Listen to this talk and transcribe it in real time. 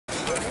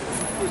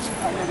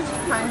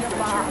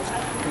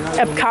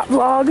Epcot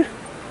vlog.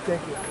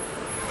 Thank you.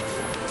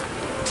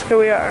 Here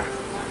we are.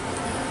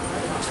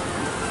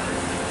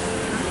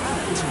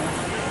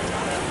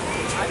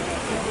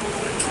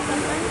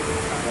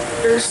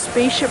 There's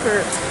Spaceship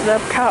Earth, the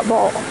Epcot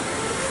ball.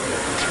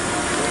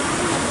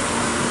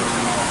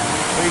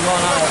 Are you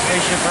going on a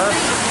Spaceship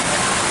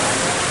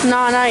Earth?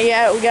 Nah, not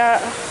yet. We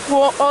got.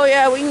 Well, oh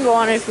yeah, we can go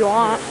on it if you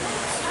want.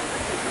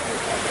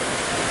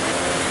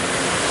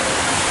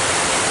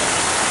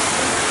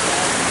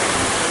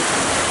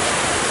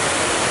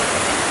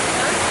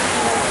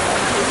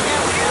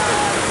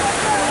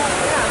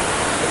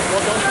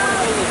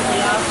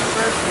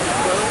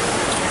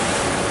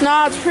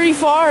 Nah, it's pretty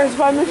far. It's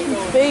by Mission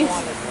Space.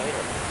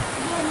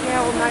 Yeah,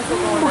 well, might as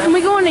well go Well, can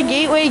we go into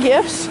Gateway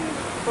Gifts?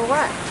 For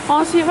what? I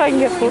want to see if I can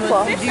get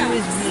flip-flops. Kid,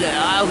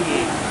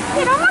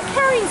 I'm not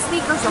carrying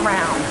sneakers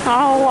around.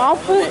 Oh, I'll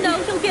put.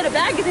 No, he'll get a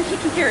bag and then he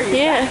can carry it.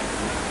 Yeah.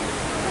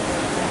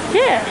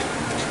 Yeah.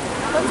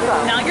 Let's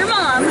go. Not your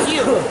mom,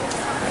 you.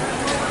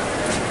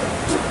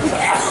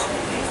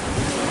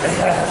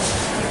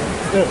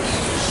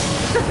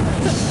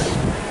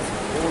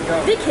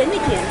 The kidney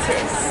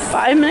Kansas.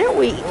 5-minute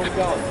wait.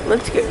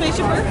 Let's go.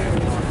 Spaceship Earth.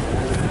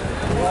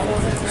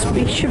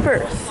 Spaceship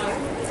Earth.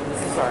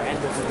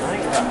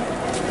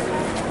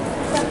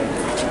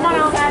 Come on,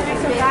 I'll have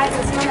some guys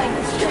that smell like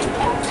the street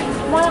cat.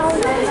 Come on,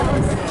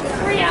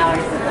 3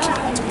 hours.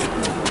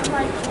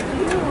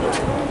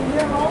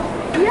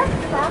 Yeah.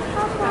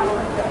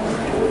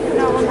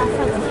 No, I'm not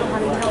telling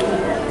somebody help me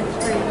that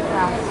it's 3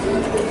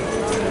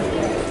 hours.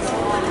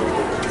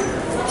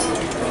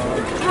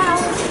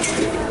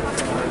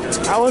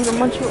 That wasn't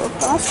much of a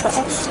fast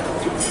pass.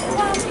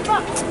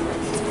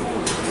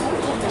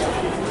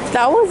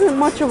 That wasn't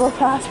much of a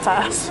fast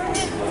pass.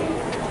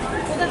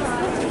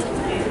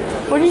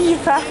 What did you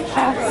fast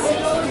pass?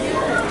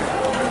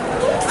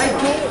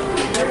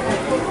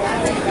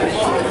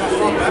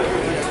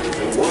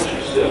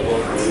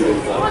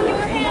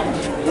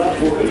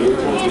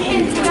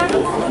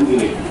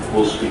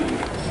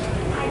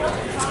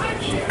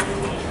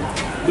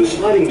 The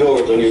sliding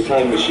doors on your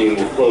time machine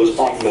will close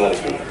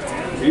automatically.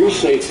 For your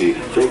safety,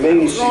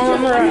 remain seated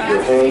with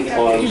your hands,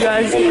 arms, You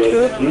guys and need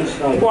legs to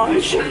inside the watch.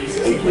 vehicle.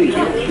 And please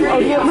make sure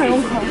I'll get my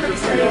own car.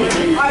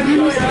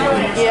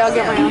 Yeah, I'll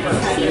get my own car.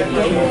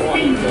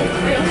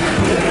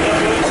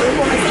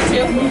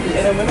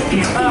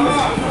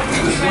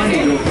 the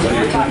sliding doors on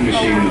your time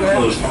machine will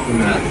close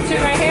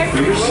automatically.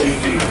 For your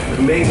safety,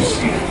 remain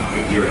seated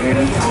with your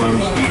hands,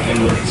 arms, feet, and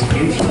legs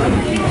inside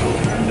the vehicle.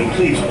 And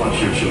please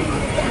watch your children.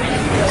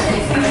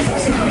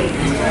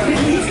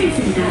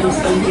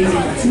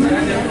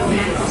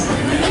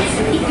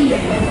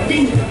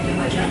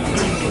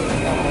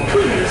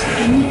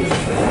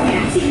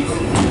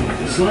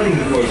 The sliding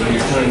doors on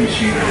your time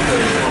machine will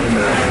close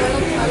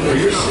automatically. For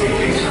your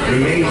safety,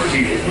 remain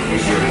seated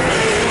with your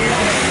hands and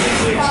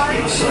legs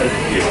inside the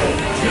vehicle.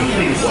 And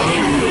please watch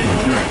your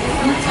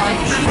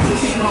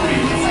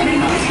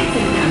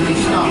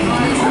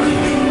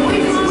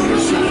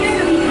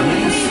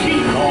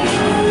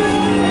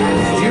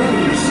During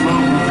your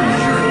slow-moving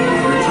journey,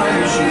 your time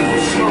machine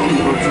will slowly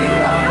rotate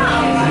back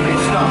and may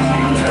stop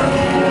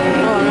momentarily.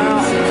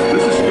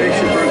 This is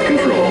Spaceship Earth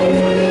Control.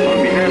 On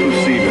behalf of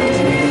Seabed,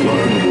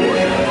 welcome aboard.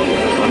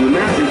 On the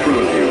map in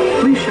front of you,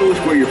 please show us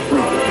where you're from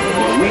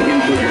while we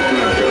input your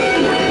time code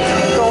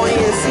coordinates. Don't want you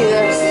to see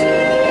this.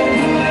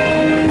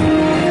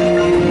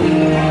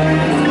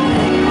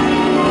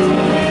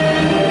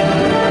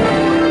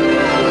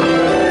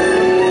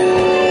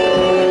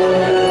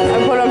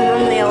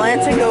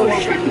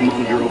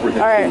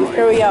 Alright,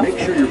 here we go. Make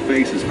sure your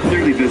face is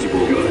clearly visible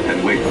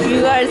and wait for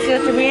You guys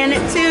get to be in it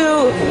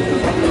too.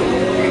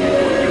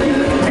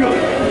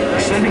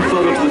 Good. Sending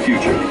photo to the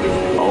future.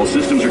 All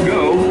systems are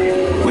go.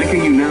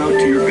 Linking you now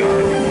to your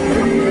guide.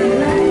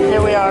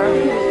 Here we are.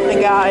 The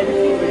guide.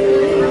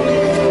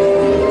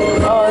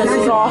 Oh, this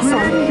is awesome.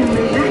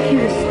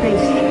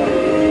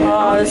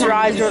 Oh, this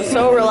ride is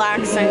so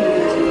relaxing.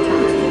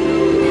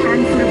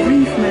 And for a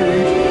brief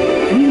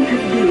moment, you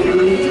have been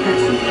among its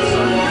passengers.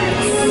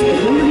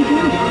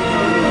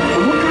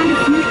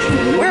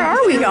 Where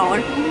are we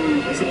going?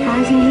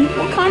 Surprisingly,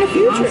 What kind of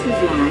future? answers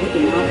lie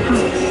in our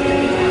past.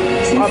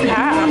 Since Our the dawn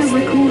past? of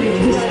recorded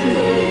history,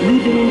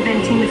 we've been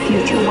inventing the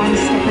future one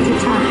step at a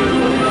time.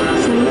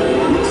 So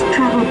let's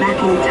travel back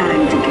in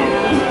time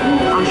together.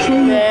 I'll show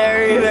you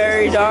Very,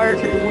 very dark.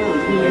 the world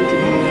we know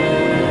today.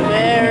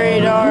 Very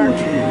dark.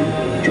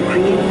 To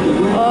create the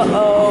world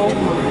Uh-oh.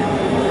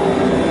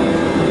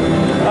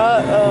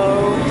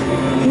 Uh-oh.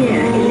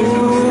 here in this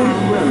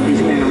hostile world is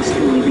where our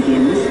story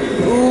begins.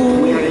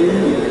 We are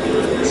alone,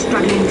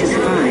 struggling to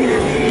survive,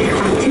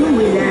 until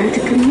we learn to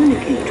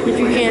communicate with If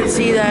you can't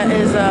see that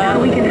is Now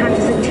we can hunt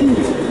as a team,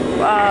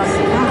 survive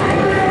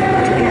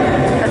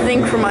together. I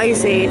think from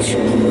Ice Age.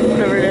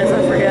 Whatever it is,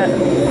 I forget.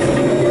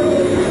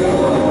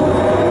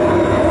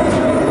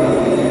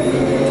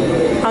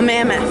 A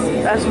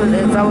mammoth. That's what it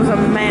is. That was a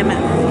mammoth.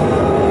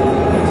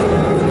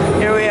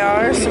 Here we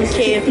are, some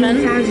cavemen.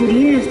 15,000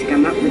 years to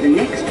come up with the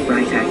next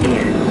bright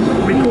idea.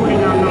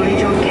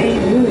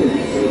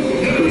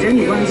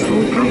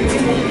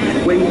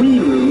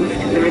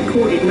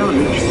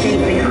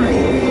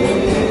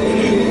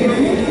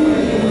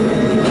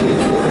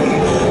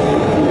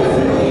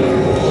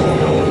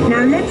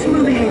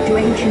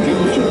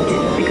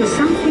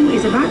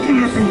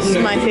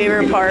 my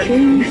favorite part.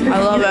 I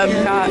love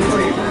Epcot.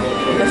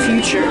 The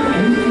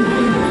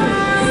future.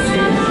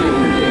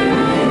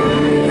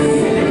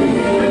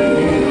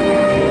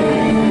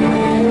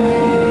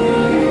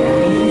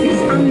 This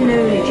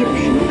unknown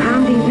Egyptian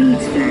pounding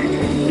reeds flag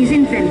is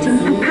inventing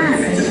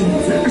papyrus,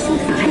 a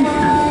sort of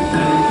paper.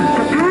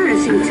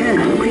 Papyrus in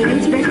turn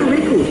creates better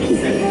record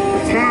keeping,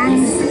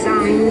 plans,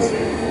 designs,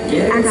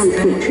 and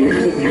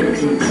unfortunately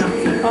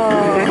taxes.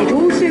 But it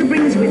also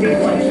brings with it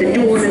the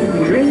dawn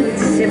of great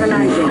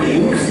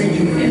civilizations.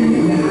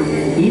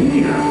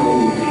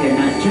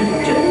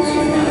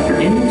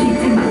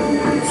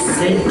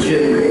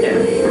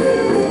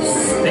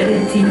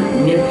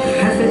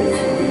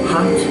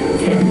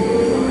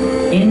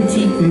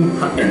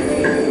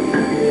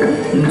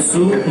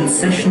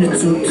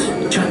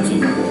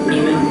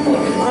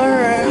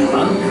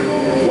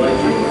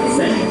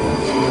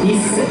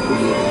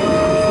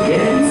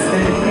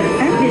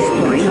 At this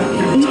point,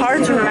 It's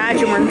hard to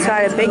imagine we're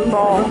inside a big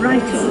ball.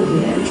 writing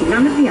which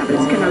none of the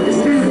others can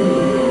understand.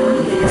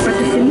 But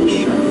the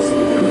Phoenicians,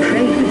 who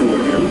trade with all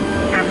of them,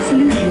 have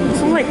solutions.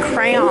 It's like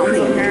crayons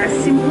in A there.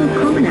 simple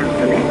common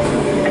alphabet,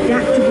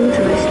 adaptable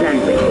to most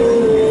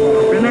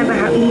languages. Remember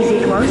how easy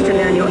it was to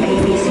learn your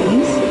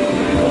ABCs?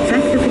 In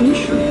fact, the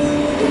Phoenicians,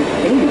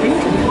 they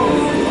invented them.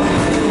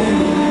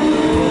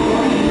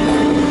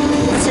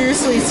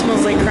 Seriously, it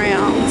smells like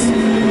crayons.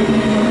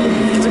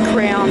 It's a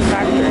crayon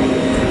factory.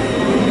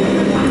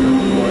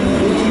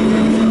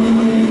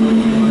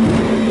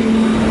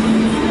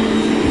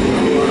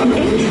 The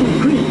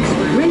ancient Greeks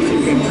were great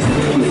inventors of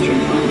the future.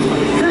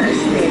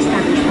 First, they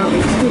established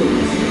public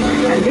schools,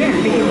 and then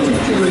began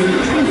teaching women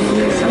training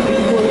in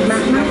something called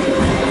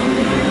mathematics.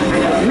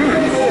 And with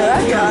maths,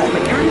 comes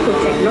mechanical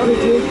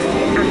technology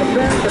and the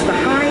birth of the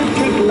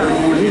high-tech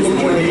life we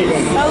enjoy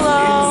today.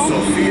 Hello.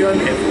 Sofia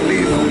é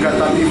livro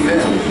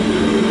catavivendo.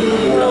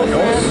 Hello,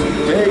 Nós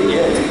friend. tem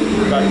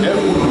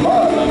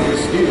lá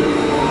vestir.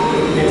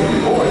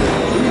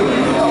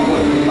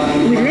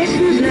 With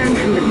lessons learned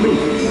from the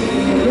Greeks,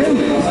 the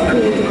Romans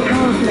created a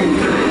powerful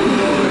empire.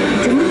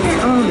 To move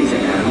their armies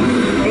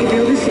around, they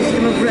built a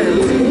system of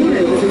roads all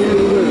over the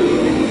known world.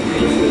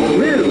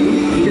 Rome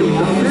built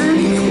the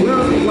first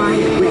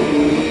worldwide web,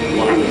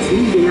 and it's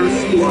leading us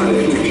into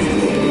the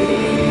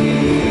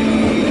future.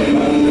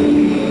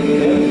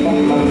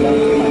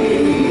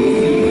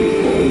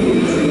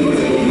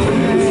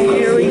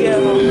 Here we go.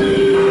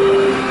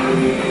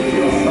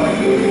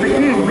 But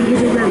then we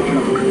hit a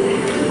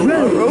roadblock.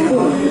 Rome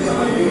falls,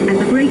 and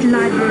the great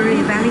library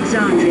of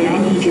Alexandria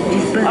in Egypt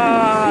is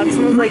burned. It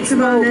smells like Much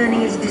of our smoke.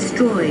 learning is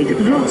destroyed,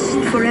 lost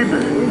forever.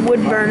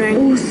 Wood burning.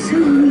 Or so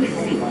we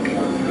think.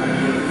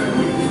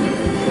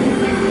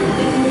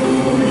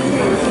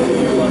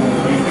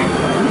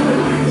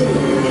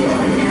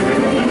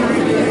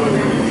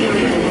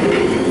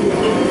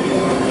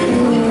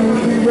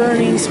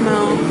 Burning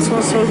smell. It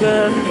smells so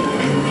good.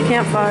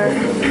 Campfire.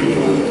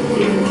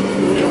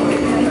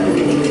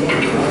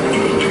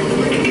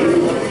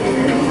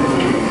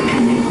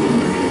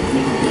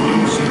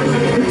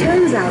 It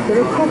turns out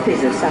there are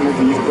copies of some of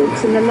these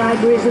books in the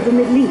libraries of the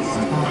Middle East,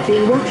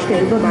 being watched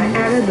over by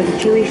Arab and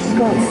Jewish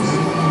scholars.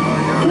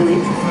 Call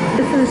it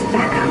the first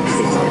backup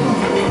system.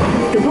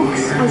 The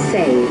books are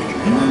saved,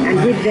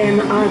 and with them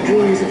our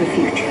dreams of the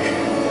future.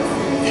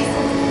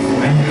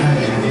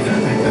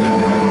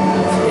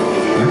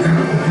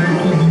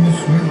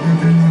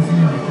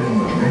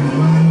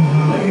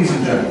 Ladies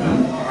and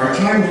gentlemen, our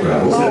time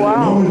travels has been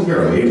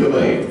momentarily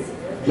delayed.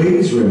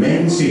 Please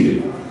remain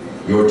seated.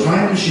 Your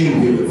time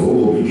machine vehicle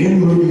will begin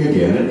moving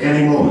again at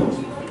any moment.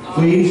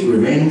 Please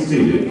remain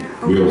seated.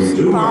 We'll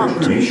resume our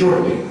journey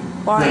shortly.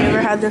 Wow, I Thank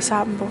never you. had this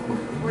happen before.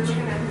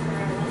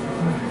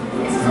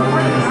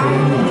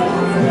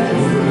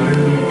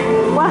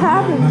 What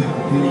happened?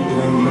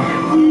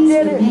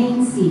 Please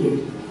remain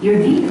seated. Your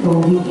vehicle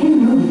will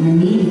begin moving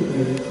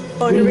immediately.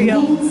 Oh, here we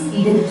go. Remain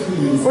seated,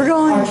 please. We're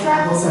going. Our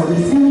travels are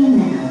resuming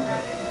now.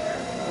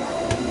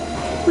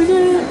 We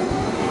did it.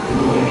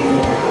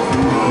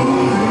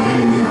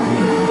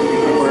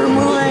 We're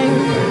moving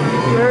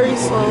very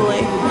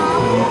slowly.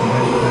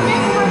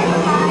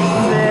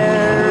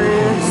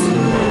 Very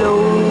slow.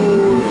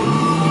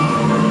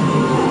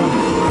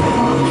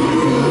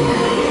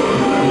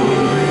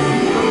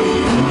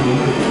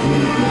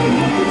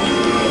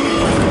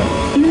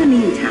 In the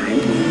meantime,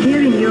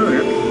 here in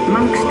Europe,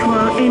 monks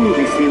toil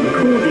endlessly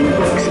recording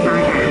books by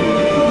hand.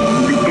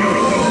 But that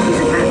is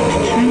about to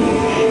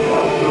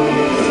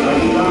change.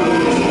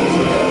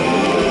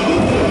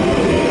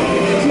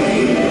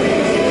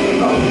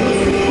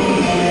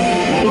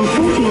 In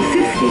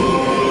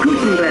 1450,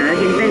 Gutenberg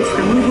invents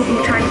the movable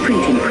type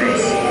printing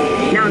press.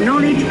 Now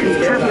knowledge can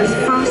travel as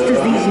fast as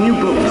these new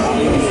books,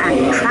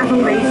 and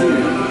travel they do.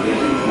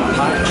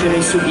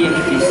 Books make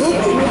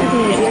it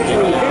easier to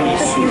invent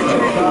the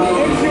future in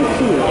every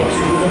field,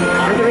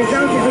 and the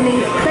result is an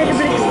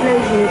incredible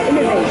explosion of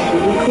innovation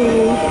we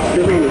call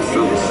the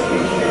Renaissance.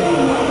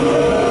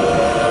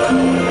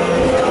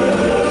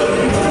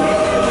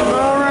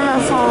 Oh,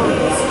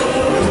 Renaissance.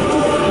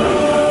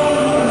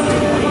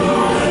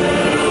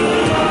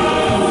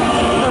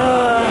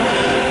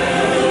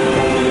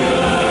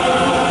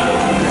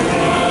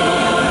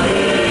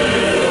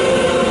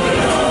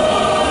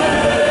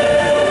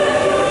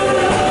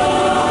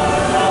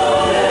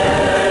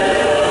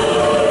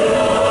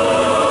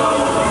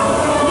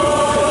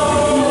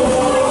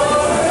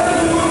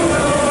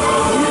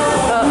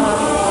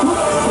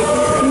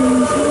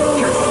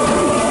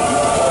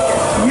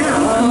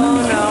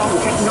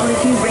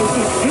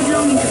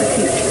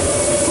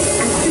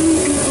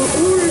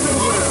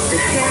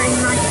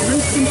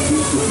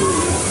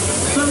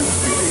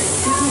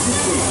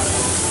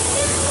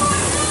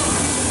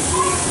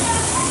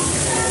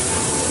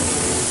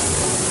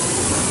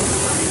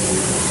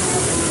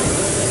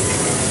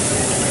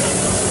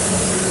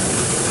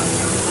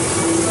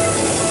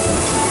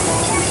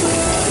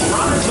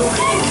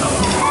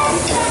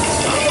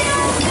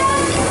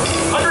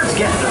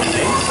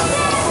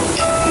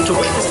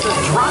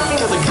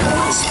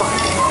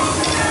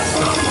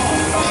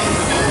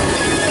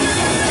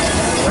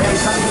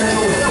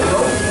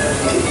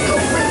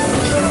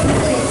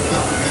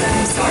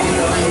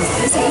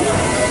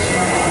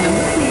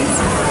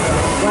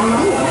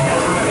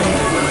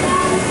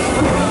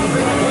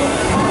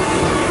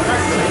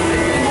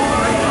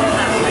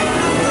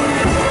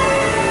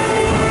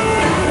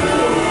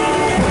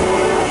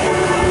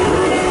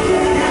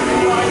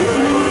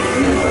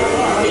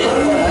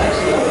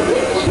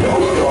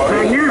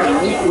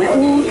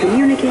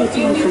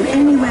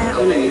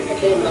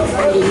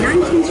 and in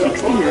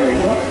 1969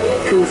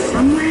 flew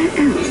somewhere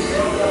else.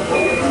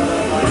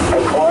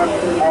 It's one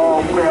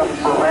small step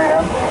for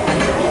man,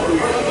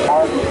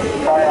 one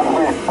giant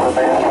leap for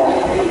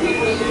mankind.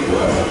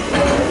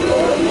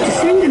 To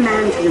send a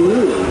man to the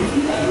moon,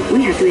 we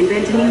had to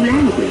invent a new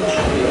language,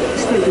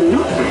 spoken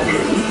not by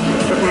man,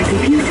 but by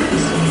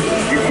computers.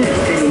 At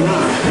first very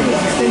large, very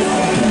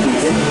expensive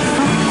computers,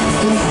 but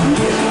in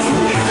secret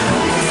function.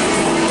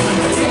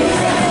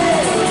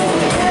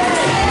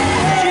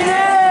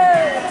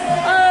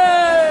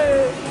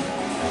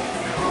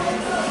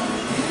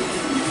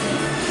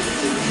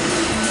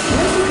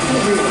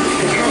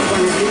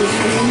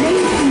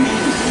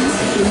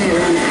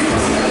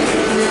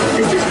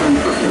 There's just one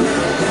problem.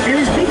 They're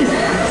as big as a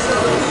house.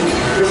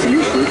 The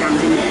solution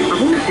comes in, of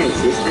all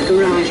places, a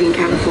garage in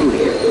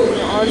California.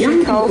 Young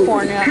people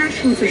with a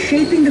passion for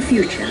shaping the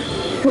future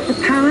put the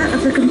power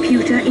of the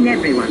computer in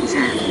everyone's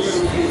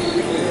hands.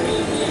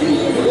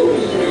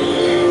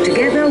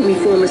 Together we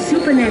form a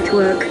super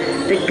network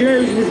that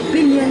glows with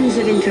billions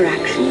of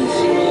interactions.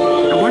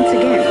 And once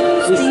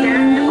again, we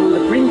stand on the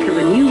brink of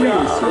a new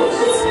renaissance.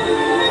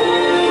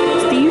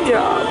 Steve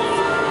Jobs.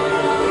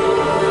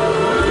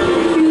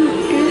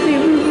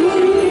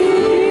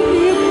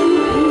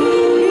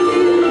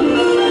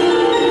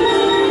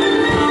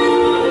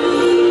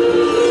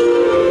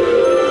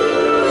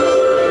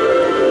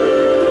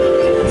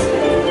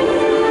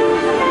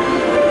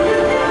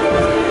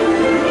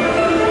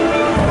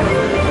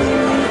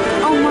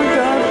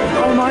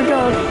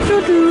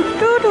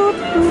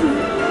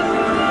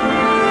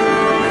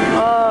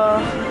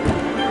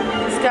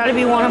 It's gotta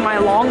be one of my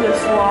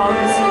longest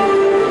vlogs.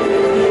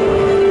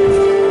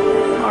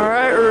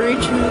 Alright, we're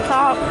reaching the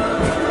top.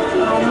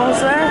 We're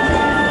almost there.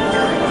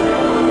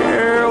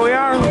 Here we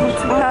are.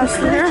 Let's go past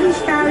here.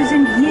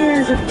 30,000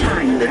 years of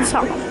time. The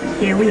top.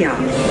 Here we are.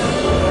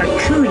 A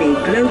truly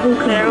global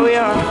community. There we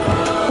are.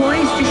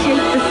 Poised to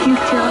shape the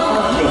future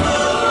of this,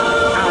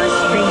 our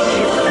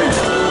spaceship Earth.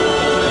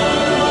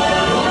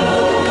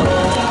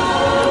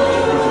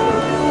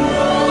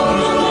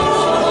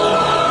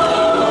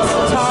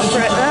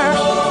 Right there.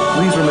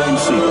 Please remain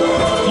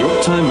seated. Your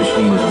time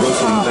machine is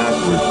rotating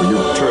backward for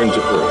your return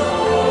to Earth.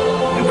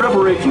 In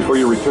preparation for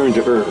your return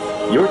to Earth,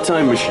 your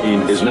time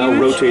machine is now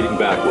rotating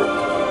backward.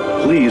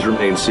 Please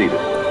remain seated.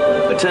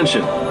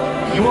 Attention.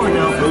 You are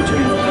now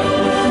rotating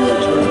backward for your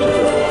return to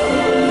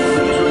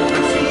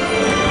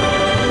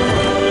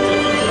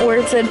Earth. Where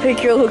it said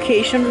pick your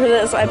location for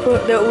this, I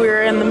put that we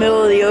were in the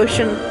middle of the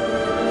ocean.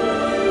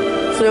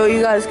 So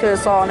you guys could have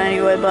saw it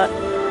anyway, but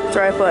that's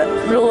where I put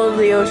middle of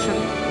the ocean.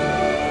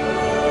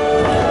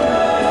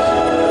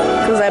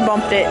 Because I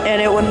bumped it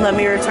and it wouldn't let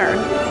me return.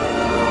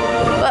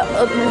 But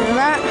other than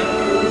that,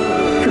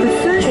 For the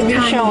first should be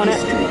time showing in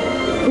it. history,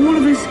 all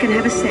of us can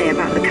have a say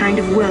about the kind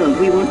of world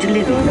we want to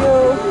live in.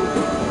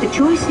 The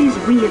choices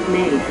we have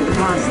made for the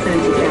past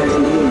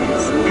 30,000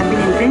 years have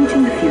been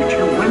inventing the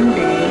future one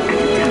day at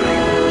a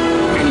time.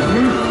 And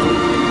now,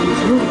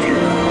 it's your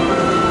turn.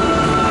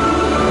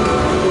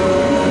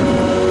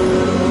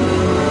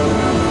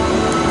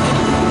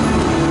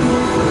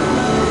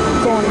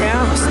 Going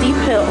down a steep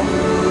hill.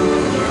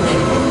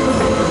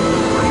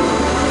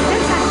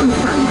 Let's have some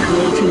fun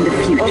creating the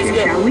Let's future,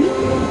 go. shall we?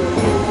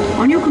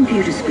 On your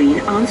computer screen,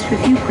 answer a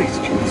few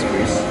questions for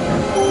us.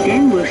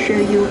 Then we'll show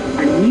you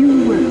a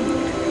new world,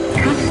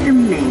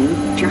 custom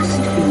made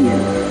just for you.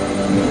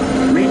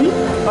 Ready?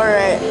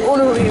 Alright, what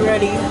are we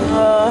ready?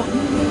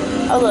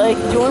 I like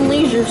doing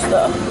leisure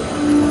stuff.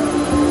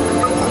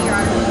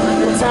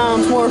 It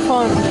sounds more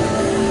fun.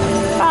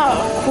 Ah,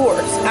 of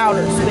course,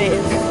 outer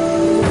space.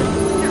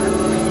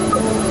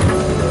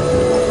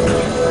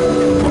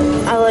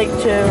 I like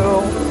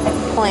to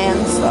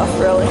plan stuff,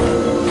 really.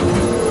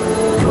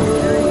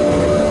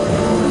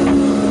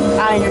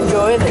 I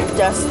enjoy the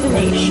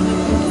destination.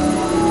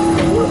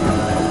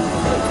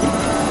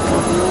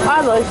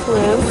 I'd like to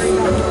live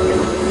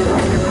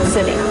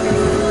city.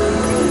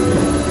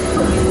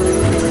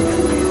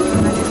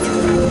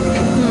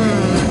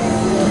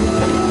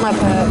 My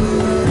bad.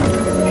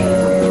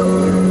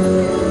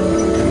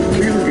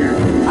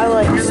 I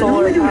like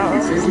solar power.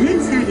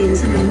 Let's add in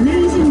some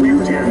amazing new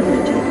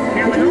technology.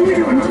 Now, in order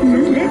to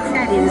let's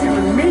add in some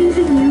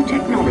amazing new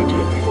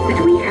technology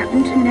that we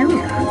happen to know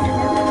about.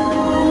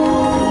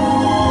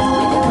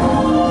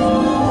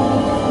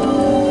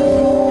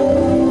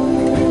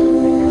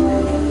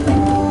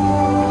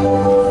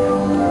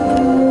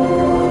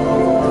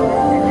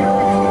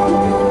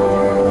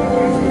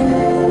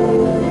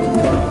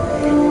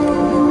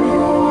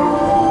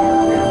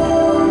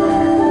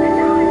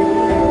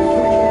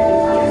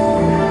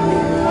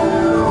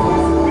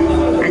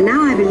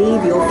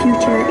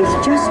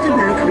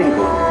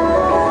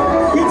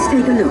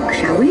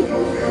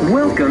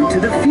 Welcome to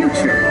the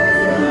future.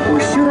 Or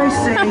should I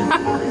say,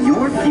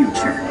 your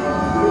future.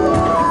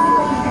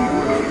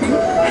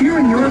 Here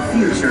in your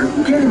future,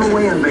 getting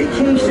away on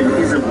vacation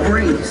is a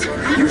breeze.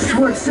 Your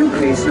smart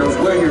suitcase knows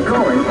where you're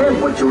going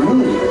and what you'll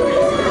need.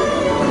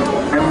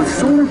 And with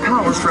solar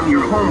power from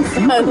your home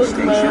fueling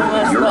station,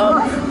 you're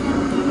off.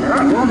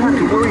 You won't have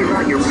to worry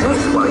about your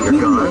pets while you're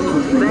gone,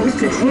 thanks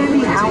to handy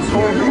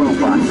household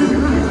robots.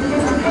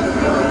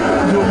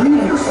 You'll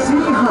leave your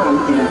city home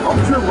in an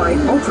ultra-light,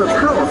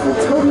 ultra-powerful,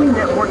 totally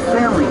networked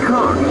family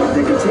car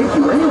that can take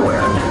you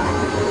anywhere.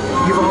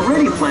 You've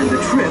already planned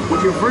the trip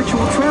with your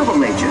virtual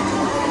travel agent.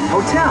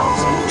 Hotels,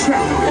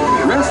 check.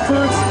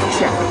 Restaurants,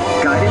 check.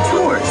 Guided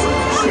tours,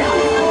 check.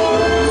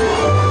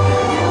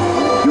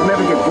 You'll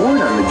never get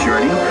bored on the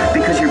journey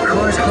because your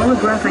car's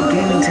holographic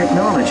gaming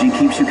technology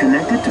keeps you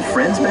connected to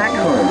friends back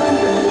home.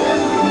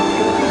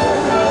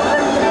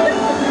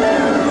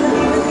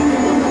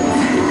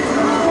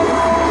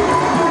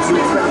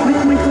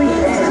 Weekly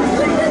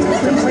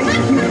the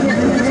places you can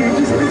visit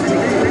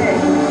today.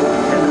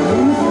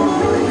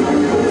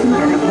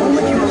 And the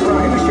moment you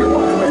arrive at your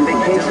ultimate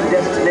vacation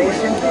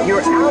destination,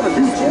 you're out of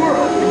this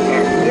world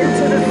and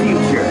into the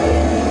future.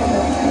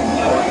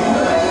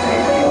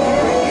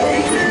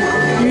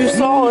 You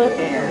saw it.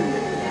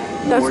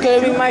 That's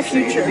gonna be my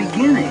future. The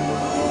beginning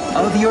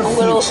of your a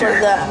little future.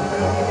 of that.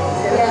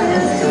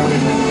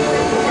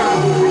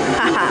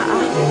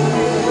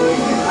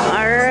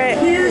 Alright.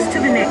 Here's to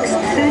the next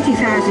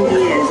 30,000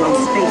 years on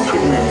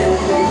spaceship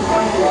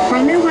Earth.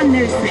 While no one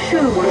knows for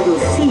sure what we'll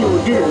see or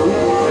do,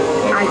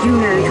 I do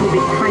know it will be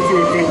quite an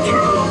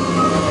adventure.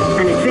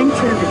 An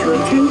adventure that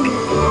we'll take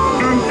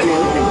and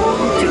make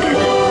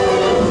together.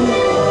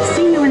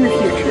 See you in the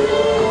future.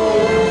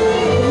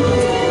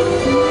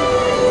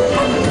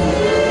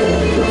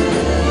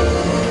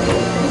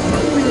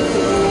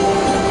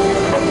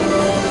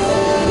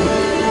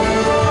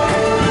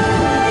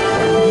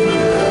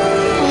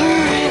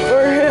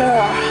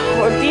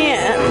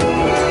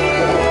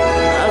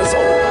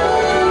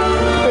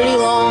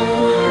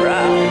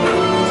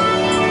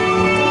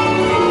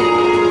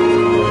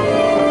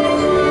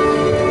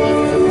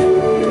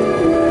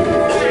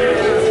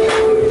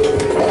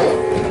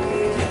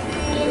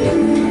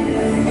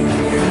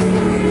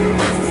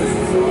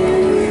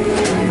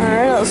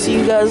 See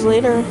you guys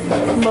later.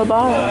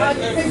 Bye-bye.